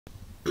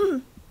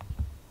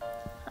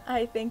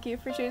I thank you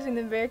for choosing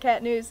the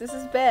Bearcat News. This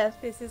is Beth.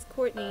 This is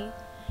Courtney.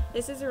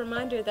 This is a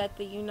reminder that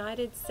the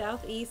United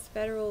Southeast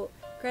Federal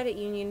Credit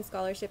Union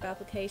scholarship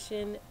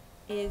application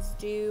is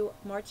due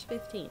March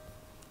 15th.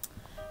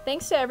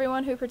 Thanks to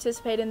everyone who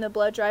participated in the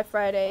Blood Drive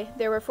Friday.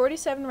 There were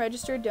 47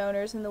 registered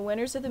donors, and the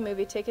winners of the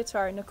movie tickets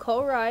are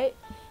Nicole Wright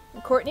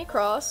and Courtney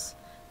Cross.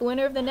 The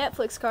winner of the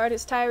Netflix card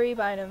is Tyree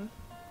Bynum.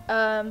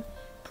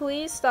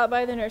 Please stop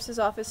by the nurse's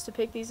office to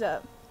pick these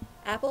up.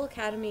 Apple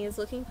Academy is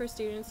looking for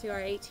students who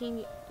are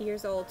 18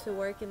 years old to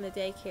work in the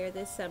daycare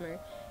this summer.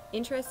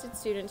 Interested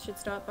students should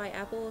stop by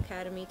Apple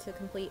Academy to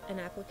complete an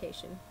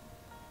application.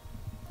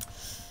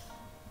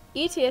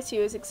 ETSU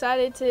is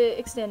excited to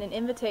extend an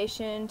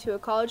invitation to a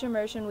college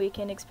immersion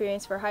weekend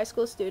experience for high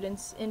school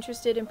students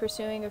interested in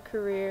pursuing a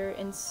career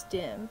in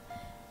STEM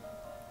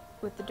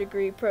with the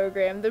degree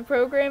program. The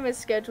program is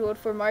scheduled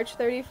for March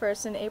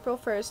 31st and April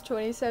 1st,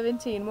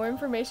 2017. More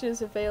information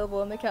is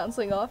available in the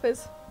counseling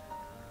office.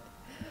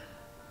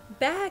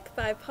 Back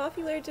by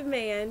popular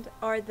demand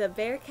are the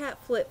Bearcat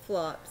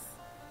flip-flops.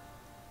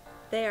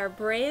 They are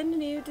brand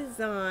new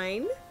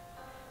design,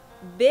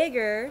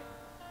 bigger,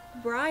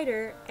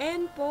 brighter,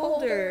 and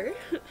bolder.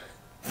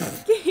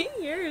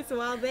 Get yours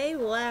while they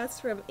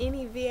last from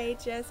any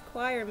VHS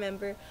choir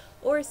member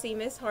or see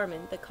Miss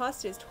Harmon. The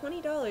cost is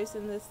 $20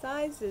 and the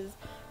sizes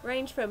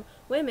range from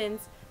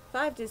women's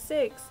 5 to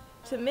 6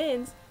 to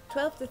men's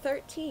 12 to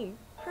 13.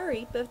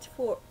 Hurry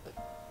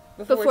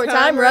before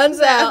time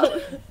runs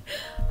out.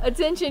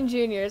 Attention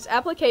juniors,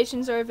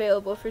 applications are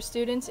available for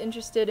students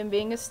interested in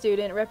being a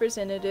student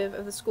representative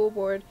of the school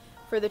board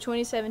for the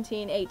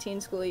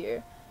 2017-18 school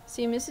year.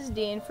 See Mrs.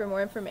 Dean for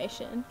more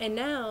information. And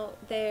now,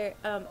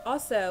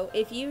 also,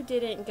 if you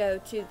didn't go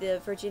to the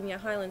Virginia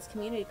Highlands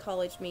Community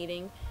College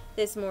meeting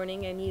this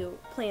morning and you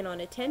plan on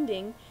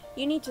attending,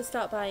 you need to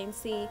stop by and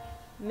see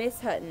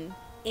Miss Hutton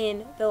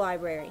in the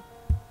library.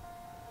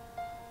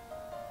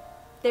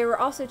 There were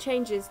also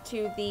changes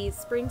to the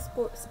spring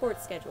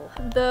sports schedule.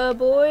 The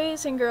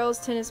boys and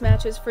girls tennis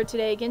matches for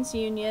today against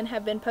Union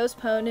have been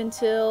postponed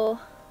until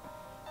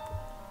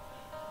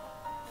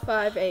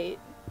 5/8.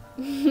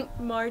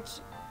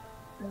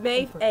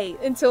 May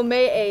 8th. Until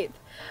May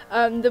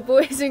 8th. The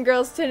boys and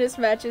girls tennis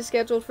matches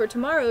scheduled for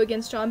tomorrow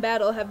against John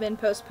Battle have been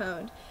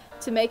postponed.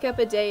 To make up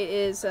a date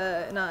is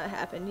not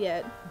happened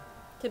yet.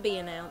 To be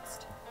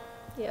announced.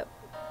 Yep.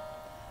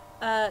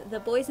 The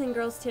boys and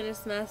girls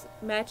tennis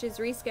matches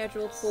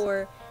rescheduled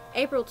for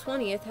April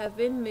 20th have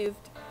been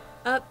moved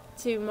up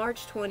to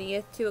March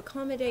 20th to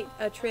accommodate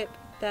a trip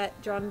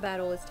that John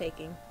Battle is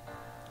taking.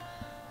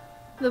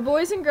 The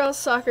boys and girls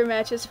soccer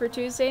matches for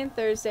Tuesday and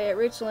Thursday at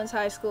Richlands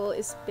High School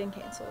has been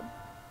canceled.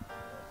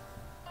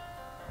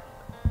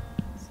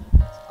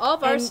 All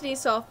varsity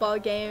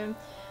softball game.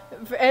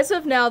 As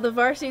of now, the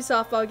varsity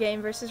softball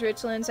game versus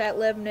Richlands at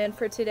Lebanon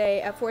for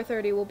today at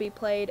 4:30 will be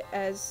played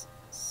as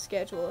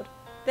scheduled.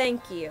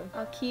 Thank you.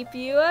 I'll keep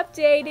you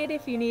updated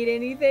if you need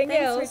anything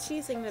else. Thanks for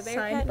choosing the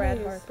Bearcat Signed, Brad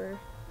News. Harper.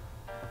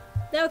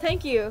 No,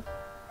 thank you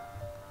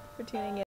for tuning in.